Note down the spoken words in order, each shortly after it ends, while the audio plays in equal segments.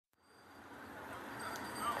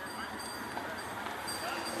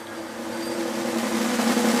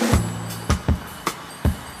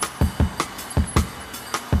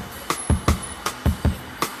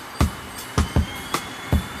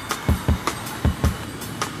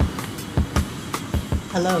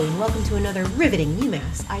Hello and welcome to another riveting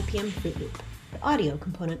UMass IPM Fruit Loop, the audio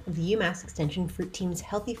component of the UMass Extension Fruit Team's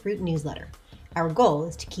Healthy Fruit newsletter. Our goal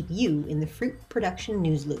is to keep you in the fruit production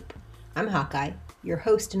news loop. I'm Hawkeye, your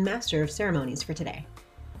host and master of ceremonies for today.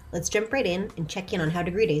 Let's jump right in and check in on how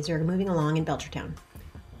degree days are moving along in Belchertown.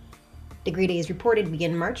 Degree days reported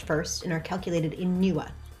begin March 1st and are calculated in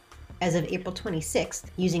NUA. As of April 26th,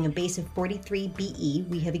 using a base of 43 BE,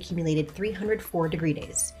 we have accumulated 304 degree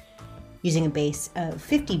days. Using a base of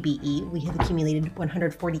 50 BE, we have accumulated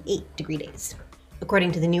 148 degree days.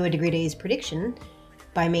 According to the NUA degree days prediction,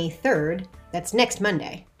 by May 3rd, that's next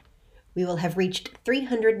Monday, we will have reached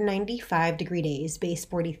 395 degree days, base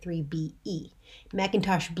 43 BE.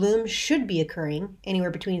 Macintosh bloom should be occurring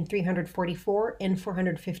anywhere between 344 and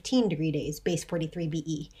 415 degree days, base 43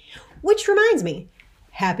 BE. Which reminds me,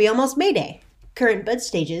 happy almost May Day. Current bud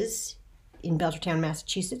stages in Belchertown,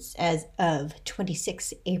 Massachusetts, as of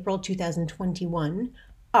 26 April 2021,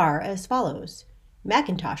 are as follows.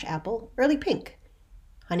 Macintosh apple, early pink.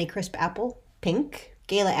 Honeycrisp apple, pink.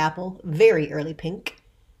 Gala apple, very early pink.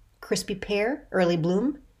 Crispy pear, early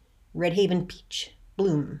bloom. Red Haven peach,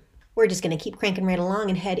 bloom. We're just going to keep cranking right along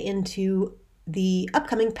and head into the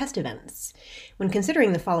upcoming pest events. When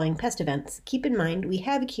considering the following pest events, keep in mind we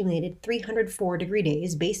have accumulated 304 degree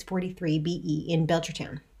days, base 43 BE in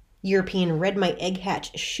Belchertown. European red mite egg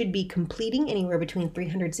hatch should be completing anywhere between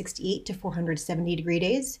 368 to 470 degree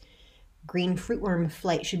days. Green fruitworm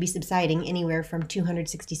flight should be subsiding anywhere from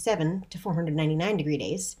 267 to 499 degree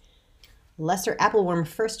days. Lesser appleworm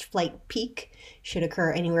first flight peak should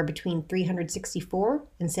occur anywhere between 364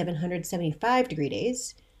 and 775 degree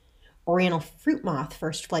days. Oriental fruit moth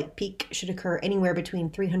first flight peak should occur anywhere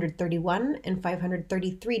between 331 and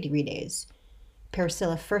 533 degree days.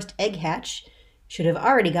 Paracelia first egg hatch should have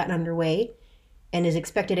already gotten underway and is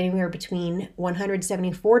expected anywhere between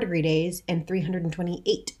 174 degree days and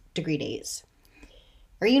 328 degree days.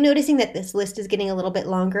 Are you noticing that this list is getting a little bit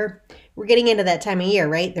longer? We're getting into that time of year,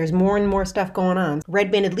 right? There's more and more stuff going on.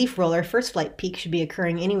 Red-banded leaf roller first flight peak should be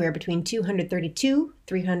occurring anywhere between 232,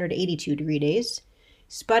 382 degree days.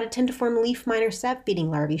 Spotted tentiform leaf miner sap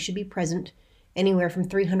feeding larvae should be present anywhere from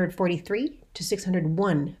 343 to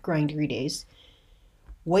 601 growing degree days.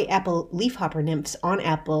 White apple leafhopper nymphs on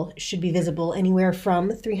apple should be visible anywhere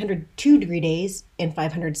from 302 degree days and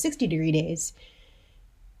 560 degree days.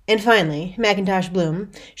 And finally, Macintosh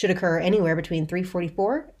bloom should occur anywhere between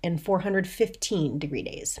 344 and 415 degree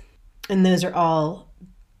days. And those are all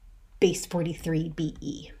base 43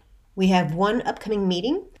 BE. We have one upcoming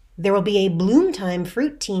meeting. There will be a Bloom Time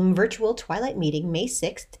Fruit Team virtual Twilight meeting May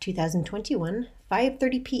 6th, 2021,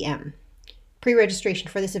 5:30 p.m. Pre-registration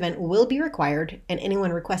for this event will be required, and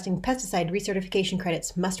anyone requesting pesticide recertification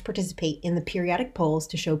credits must participate in the periodic polls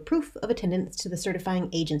to show proof of attendance to the certifying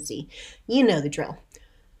agency. You know the drill.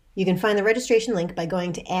 You can find the registration link by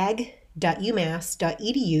going to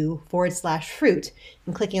ag.umass.edu/fruit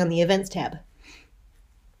and clicking on the Events tab.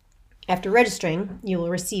 After registering, you will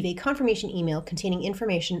receive a confirmation email containing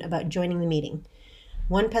information about joining the meeting.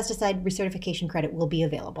 One pesticide recertification credit will be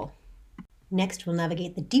available. Next, we'll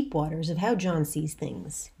navigate the deep waters of how John sees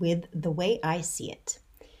things with The Way I See It.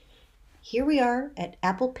 Here we are at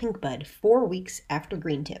Apple Pink Bud 4 weeks after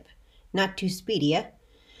green tip. Not too speedy, eh?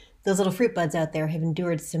 Those little fruit buds out there have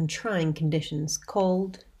endured some trying conditions,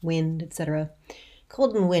 cold, wind, etc.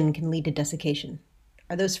 Cold and wind can lead to desiccation.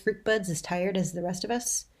 Are those fruit buds as tired as the rest of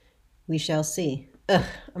us? We shall see. Ugh,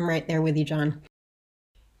 I'm right there with you, John.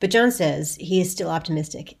 But John says he is still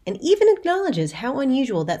optimistic and even acknowledges how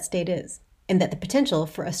unusual that state is, and that the potential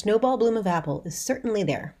for a snowball bloom of apple is certainly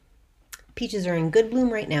there. Peaches are in good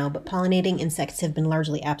bloom right now, but pollinating insects have been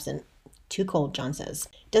largely absent. Too cold, John says.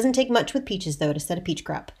 Doesn't take much with peaches, though, to set a peach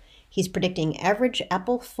crop. He's predicting average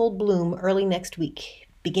apple full bloom early next week,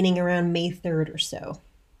 beginning around May 3rd or so.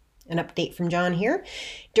 An update from John here.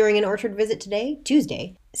 During an orchard visit today,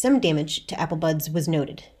 Tuesday, some damage to apple buds was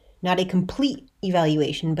noted. Not a complete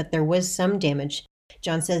evaluation, but there was some damage.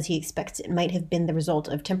 John says he expects it might have been the result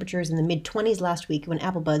of temperatures in the mid-20s last week when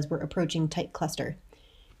apple buds were approaching tight cluster.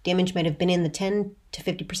 Damage might have been in the 10 to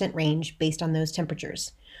 50% range based on those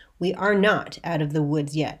temperatures. We are not out of the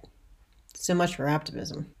woods yet. So much for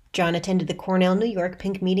optimism. John attended the Cornell, New York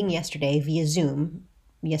Pink meeting yesterday via Zoom,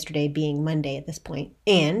 yesterday being Monday at this point,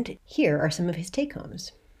 and here are some of his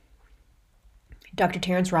take-homes. Dr.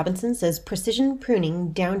 Terrence Robinson says precision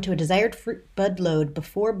pruning down to a desired fruit bud load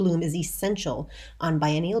before bloom is essential on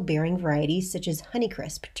biennial bearing varieties such as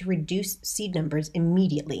Honeycrisp to reduce seed numbers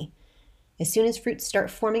immediately. As soon as fruits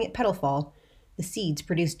start forming at petal fall, the seeds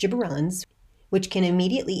produce gibberellins, which can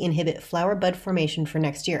immediately inhibit flower bud formation for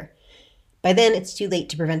next year. By then, it's too late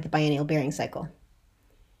to prevent the biennial bearing cycle.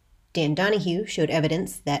 Dan Donahue showed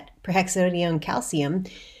evidence that perhexadione calcium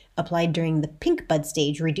applied during the pink bud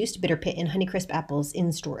stage reduced bitter pit in Honeycrisp apples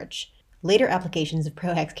in storage. Later applications of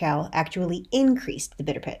ProHexCal actually increased the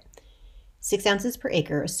bitter pit. 6 ounces per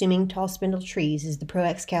acre, assuming tall spindle trees, is the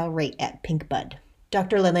ProHexCal rate at pink bud.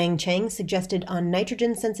 Dr. Lelang Cheng suggested on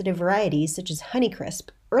nitrogen-sensitive varieties such as Honeycrisp,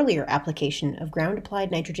 earlier application of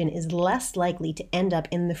ground-applied nitrogen is less likely to end up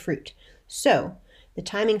in the fruit. So, the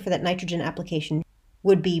timing for that nitrogen application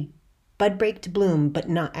would be bud break to bloom, but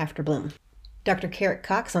not after bloom. Dr. Carrick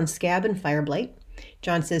Cox on scab and fire blight.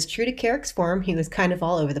 John says true to Carrick's form, he was kind of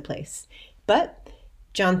all over the place. But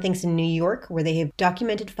John thinks in New York, where they have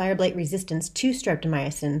documented fire blight resistance to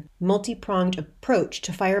streptomycin, multi-pronged approach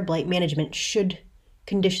to fire blight management should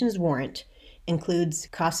conditions warrant includes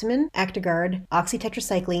Cosmin, Actigard,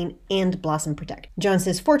 oxytetracycline, and Blossom Protect. John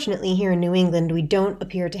says, fortunately, here in New England, we don't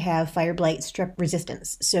appear to have fire blight strep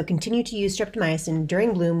resistance, so continue to use streptomycin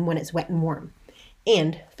during bloom when it's wet and warm,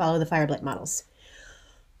 and follow the fire blight models.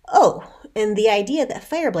 Oh, and the idea that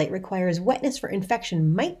fire blight requires wetness for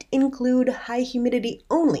infection might include high humidity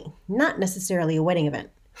only, not necessarily a wetting event.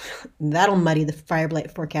 That'll muddy the fire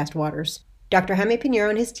blight forecast waters. Dr. Jaime Pinheiro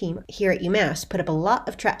and his team here at UMass put up a lot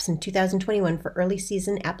of traps in 2021 for early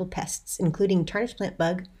season apple pests, including tarnished plant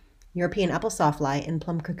bug, European apple sawfly, and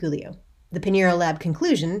plum curculio. The Pinheiro lab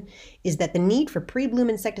conclusion is that the need for pre-bloom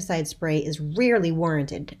insecticide spray is rarely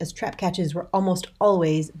warranted, as trap catches were almost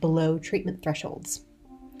always below treatment thresholds.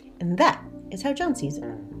 And that is how John sees it.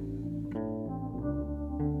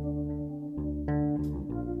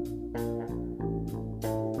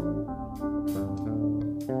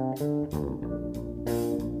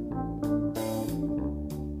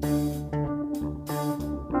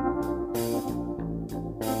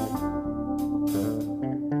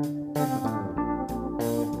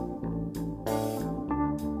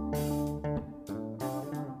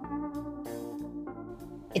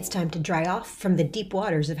 It's time to dry off from the deep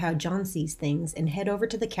waters of how John sees things and head over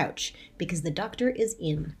to the couch because the doctor is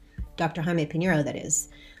in. Dr. Jaime Pinheiro, that is.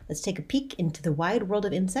 Let's take a peek into the wide world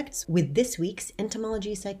of insects with this week's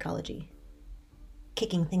Entomology Psychology.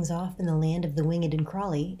 Kicking things off in the land of the winged and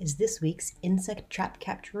crawly is this week's Insect Trap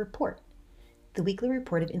Capture Report, the weekly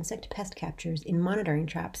report of insect pest captures in monitoring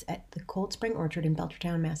traps at the Cold Spring Orchard in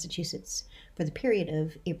Belchertown, Massachusetts, for the period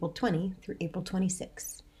of April 20 through April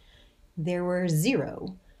 26. There were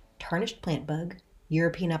 0 tarnished plant bug,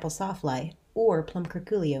 European apple sawfly, or plum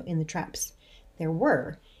curculio in the traps. There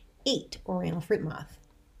were 8 oriental fruit moth.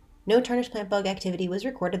 No tarnished plant bug activity was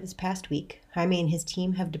recorded this past week. Jaime and his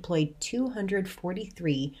team have deployed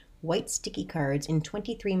 243 white sticky cards in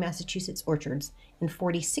 23 Massachusetts orchards and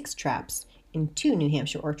 46 traps in 2 New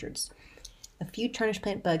Hampshire orchards. A few tarnished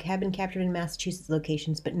plant bug have been captured in Massachusetts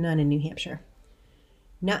locations, but none in New Hampshire.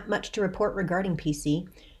 Not much to report regarding PC.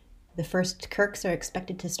 The first Kirks are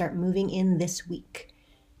expected to start moving in this week.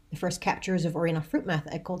 The first captures of oriental fruit moth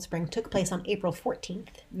at Cold Spring took place on April 14th,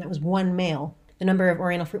 and that was 1 male. The number of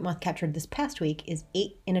oriental fruit moth captured this past week is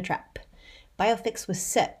 8 in a trap. Biofix was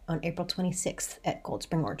set on April 26th at Cold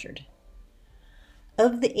Spring Orchard.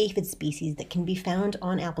 Of the aphid species that can be found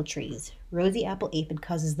on apple trees, rosy apple aphid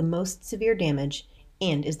causes the most severe damage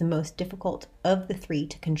and is the most difficult of the 3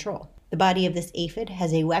 to control. The body of this aphid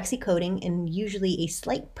has a waxy coating and usually a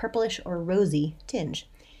slight purplish or rosy tinge.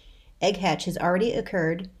 Egg hatch has already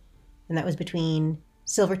occurred, and that was between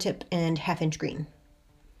silvertip and half-inch green.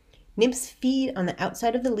 Nymphs feed on the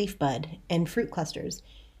outside of the leaf bud and fruit clusters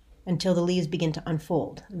until the leaves begin to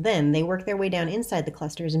unfold. Then they work their way down inside the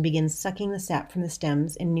clusters and begin sucking the sap from the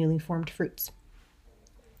stems and newly formed fruits.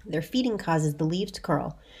 Their feeding causes the leaves to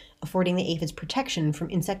curl, affording the aphids protection from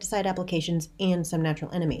insecticide applications and some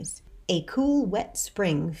natural enemies. A cool, wet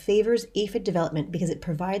spring favors aphid development because it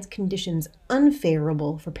provides conditions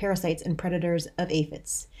unfavorable for parasites and predators of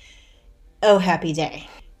aphids. Oh, happy day.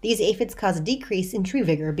 These aphids cause a decrease in tree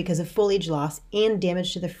vigor because of foliage loss and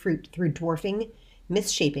damage to the fruit through dwarfing,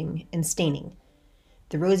 misshaping, and staining.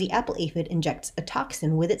 The rosy apple aphid injects a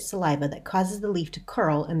toxin with its saliva that causes the leaf to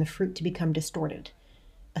curl and the fruit to become distorted.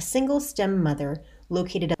 A single stem mother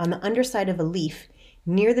located on the underside of a leaf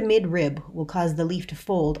near the mid-rib will cause the leaf to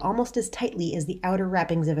fold almost as tightly as the outer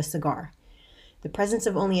wrappings of a cigar. The presence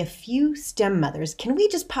of only a few stem mothers. Can we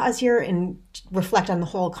just pause here and reflect on the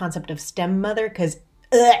whole concept of stem mother? Because,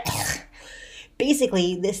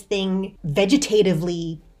 basically, this thing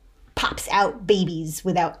vegetatively pops out babies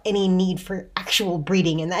without any need for actual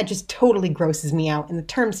breeding, and that just totally grosses me out. And the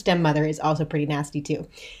term stem mother is also pretty nasty, too.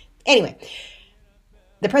 Anyway,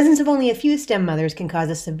 the presence of only a few stem mothers can cause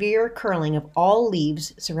a severe curling of all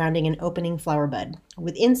leaves surrounding an opening flower bud.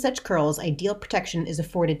 Within such curls, ideal protection is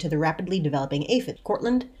afforded to the rapidly developing aphid.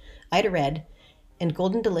 Cortland, Ida Red, and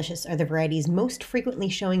Golden Delicious are the varieties most frequently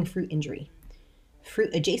showing fruit injury.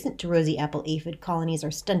 Fruit adjacent to rosy apple aphid colonies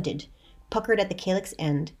are stunted, puckered at the calyx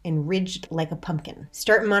end, and ridged like a pumpkin.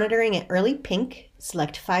 Start monitoring at early pink.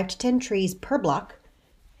 Select 5 to 10 trees per block.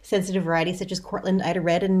 Sensitive varieties such as Cortland, Ida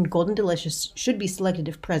Red, and Golden Delicious should be selected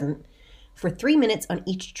if present. For 3 minutes on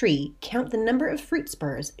each tree, count the number of fruit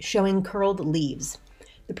spurs showing curled leaves.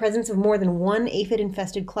 The presence of more than one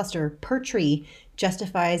aphid-infested cluster per tree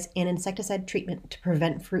justifies an insecticide treatment to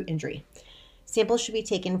prevent fruit injury. Samples should be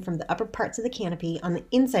taken from the upper parts of the canopy on the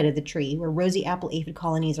inside of the tree where rosy apple aphid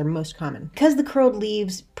colonies are most common. Because the curled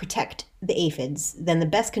leaves protect the aphids, then the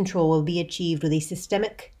best control will be achieved with a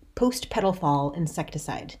systemic post-petal fall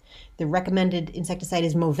insecticide. The recommended insecticide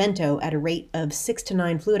is Movento at a rate of 6 to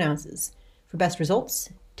 9 fluid ounces. For best results,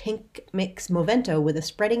 tank mix Movento with a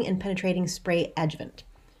spreading and penetrating spray adjuvant.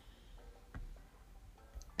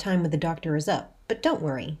 Time with the doctor is up, but don't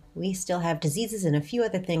worry, we still have diseases and a few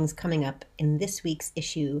other things coming up in this week's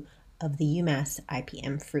issue of the UMass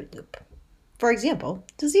IPM Fruit Loop. For example,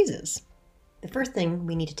 diseases. The first thing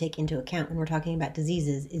we need to take into account when we're talking about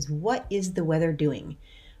diseases is what is the weather doing?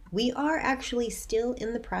 We are actually still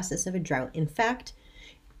in the process of a drought. In fact,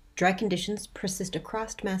 dry conditions persist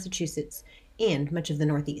across Massachusetts and much of the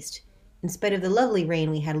Northeast. In spite of the lovely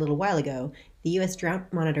rain we had a little while ago, the U.S.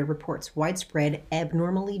 Drought Monitor reports widespread,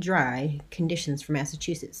 abnormally dry conditions for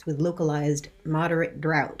Massachusetts with localized moderate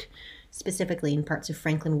drought, specifically in parts of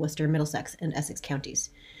Franklin, Worcester, Middlesex, and Essex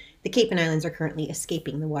counties. The Cape and Islands are currently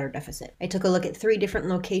escaping the water deficit. I took a look at 3 different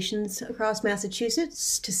locations across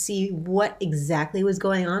Massachusetts to see what exactly was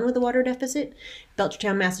going on with the water deficit.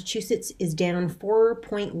 Belchertown, Massachusetts is down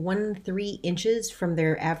 4.13 inches from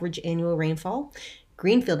their average annual rainfall.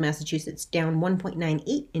 Greenfield, Massachusetts, down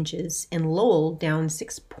 1.98 inches, and Lowell down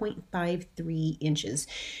 6.53 inches.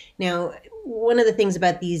 Now, one of the things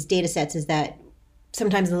about these data sets is that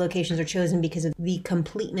sometimes the locations are chosen because of the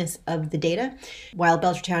completeness of the data, while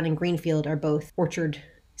Belchertown and Greenfield are both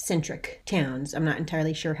orchard-centric towns. I'm not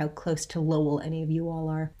entirely sure how close to Lowell any of you all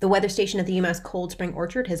are. The weather station at the UMass Cold Spring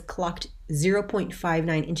Orchard has clocked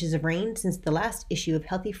 0.59 inches of rain since the last issue of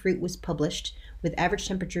Healthy Fruit was published, with average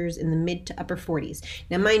temperatures in the mid to upper 40s.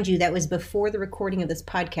 Now, mind you, that was before the recording of this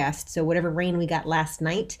podcast, so whatever rain we got last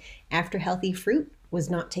night after Healthy Fruit was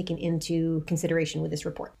not taken into consideration with this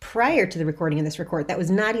report. Prior to the recording of this report, that was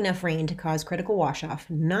not enough rain to cause critical wash-off,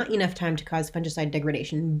 not enough time to cause fungicide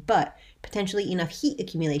degradation, but potentially enough heat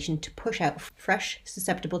accumulation to push out fresh,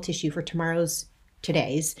 susceptible tissue for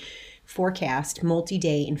today's forecast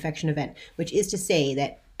multi-day infection event, which is to say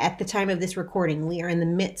that at the time of this recording, we are in the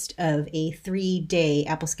midst of a 3-day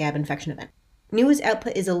apple scab infection event. NEWA's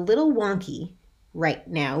output is a little wonky right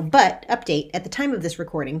now, but update, at the time of this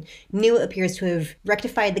recording, NEWA appears to have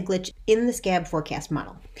rectified the glitch in the scab forecast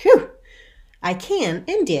model. Phew! I can,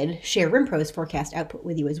 and did, share RimPro's forecast output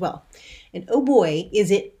with you as well. And oh boy, is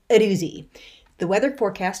it a doozy. The weather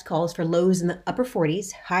forecast calls for lows in the upper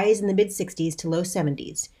 40s, highs in the mid-60s to low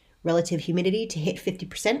 70s. Relative humidity to hit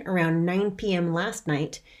 50% around 9 p.m. last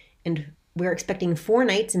night, and we're expecting 4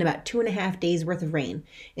 nights and about 2.5 days worth of rain.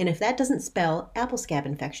 And if that doesn't spell apple scab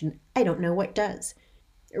infection, I don't know what does.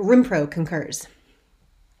 RimPro concurs.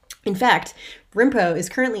 In fact, RimPro is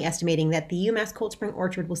currently estimating that the UMass Cold Spring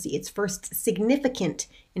Orchard will see its first significant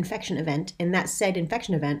infection event, and that said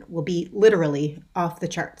infection event will be literally off the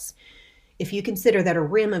charts. If you consider that a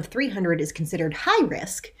rim of 300 is considered high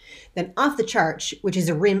risk, then off the charts, which is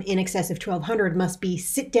a rim in excess of 1200, must be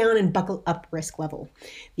sit down and buckle up risk level.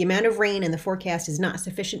 The amount of rain in the forecast is not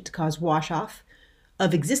sufficient to cause wash-off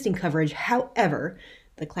of existing coverage. However,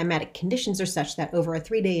 the climatic conditions are such that over a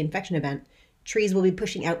 3-day infection event, trees will be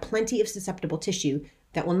pushing out plenty of susceptible tissue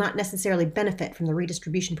that will not necessarily benefit from the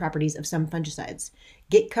redistribution properties of some fungicides.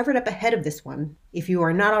 Get covered up ahead of this one if you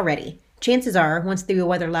are not already. Chances are, once the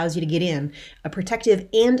weather allows you to get in, a protective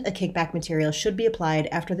and a kickback material should be applied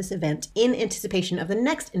after this event in anticipation of the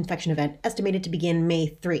next infection event, estimated to begin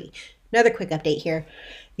May 3. Another quick update here.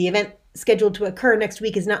 The event scheduled to occur next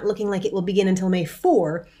week is not looking like it will begin until May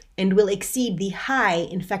 4 and will exceed the high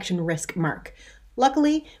infection risk mark.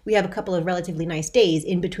 Luckily, we have a couple of relatively nice days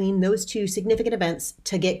in between those 2 significant events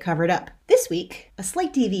to get covered up. This week, a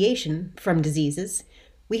slight deviation from diseases.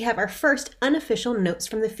 We have our first unofficial notes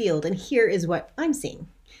from the field, and here is what I'm seeing.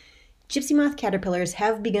 Gypsy moth caterpillars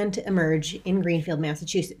have begun to emerge in Greenfield,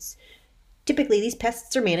 Massachusetts. Typically, these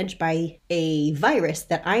pests are managed by a virus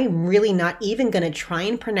that I'm really not even going to try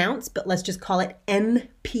and pronounce, but let's just call it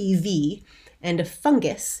NPV, and a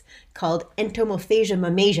fungus called Entomophagia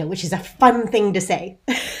mamasia, which is a fun thing to say.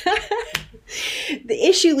 The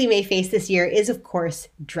issue we may face this year is, of course,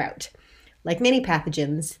 drought. Like many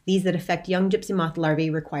pathogens, these that affect young gypsy moth larvae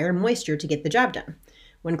require moisture to get the job done.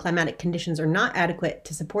 When climatic conditions are not adequate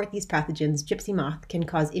to support these pathogens, gypsy moth can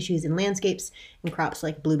cause issues in landscapes and crops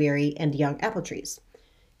like blueberry and young apple trees.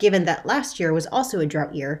 Given that last year was also a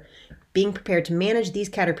drought year, being prepared to manage these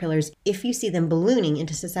caterpillars if you see them ballooning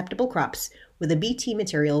into susceptible crops with a BT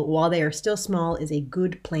material while they are still small is a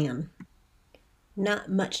good plan.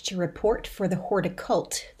 Not much to report for the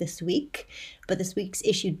Horticult this week, but this week's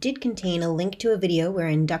issue did contain a link to a video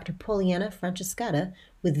wherein Dr. Poliana Francescata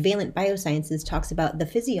with Valent Biosciences talks about the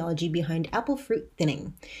physiology behind apple fruit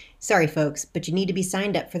thinning. Sorry folks, but you need to be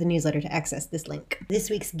signed up for the newsletter to access this link. This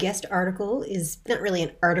week's guest article is not really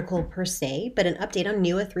an article per se, but an update on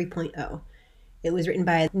NUA 3.0. It was written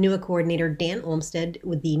by NUA coordinator Dan Olmsted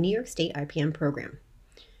with the New York State IPM program.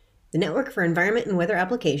 The Network for Environment and Weather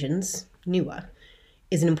Applications, NUA,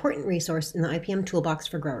 is an important resource in the IPM toolbox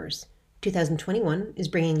for growers. 2021 is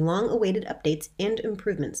bringing long-awaited updates and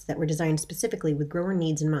improvements that were designed specifically with grower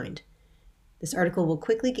needs in mind. This article will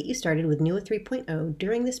quickly get you started with NUA 3.0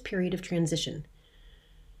 during this period of transition.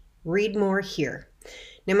 Read more here.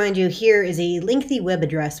 Now mind you, here is a lengthy web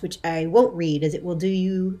address which I won't read as it will do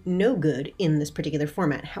you no good in this particular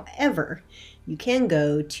format. However, you can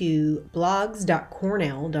go to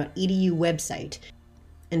blogs.cornell.edu website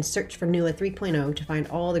and search for NUA 3.0 to find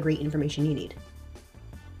all the great information you need.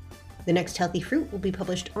 The next Healthy Fruit will be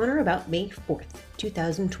published on or about May 4th,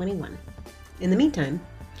 2021. In the meantime,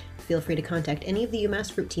 feel free to contact any of the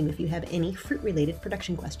UMass Fruit team if you have any fruit-related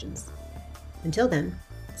production questions. Until then,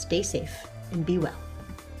 stay safe and be well.